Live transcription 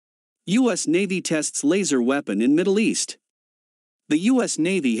U.S. Navy tests laser weapon in Middle East. The U.S.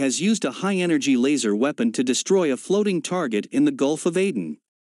 Navy has used a high-energy laser weapon to destroy a floating target in the Gulf of Aden.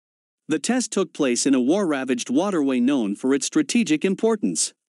 The test took place in a war-ravaged waterway known for its strategic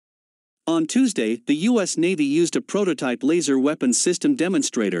importance. On Tuesday, the U.S. Navy used a prototype laser weapons system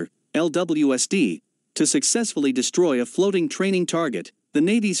demonstrator, LWSD, to successfully destroy a floating training target, the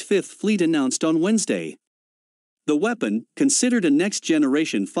Navy's Fifth Fleet announced on Wednesday. The weapon, considered a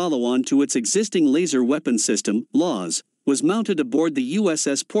next-generation follow-on to its existing laser weapons system, LWSD, was mounted aboard the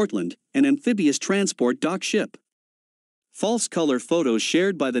USS Portland, an amphibious transport dock ship. False color photos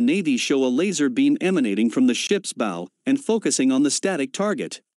shared by the Navy show a laser beam emanating from the ship's bow and focusing on the static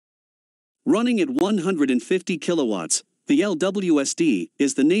target. Running at 150 kilowatts, the LWSD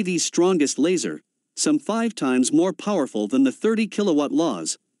is the Navy's strongest laser, some 5 times more powerful than the 30-kilowatt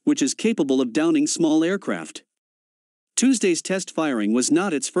LWSD, which is capable of downing small aircraft. Tuesday's test firing was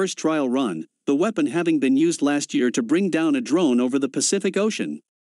not its first trial run, the weapon having been used last year to bring down a drone over the Pacific Ocean.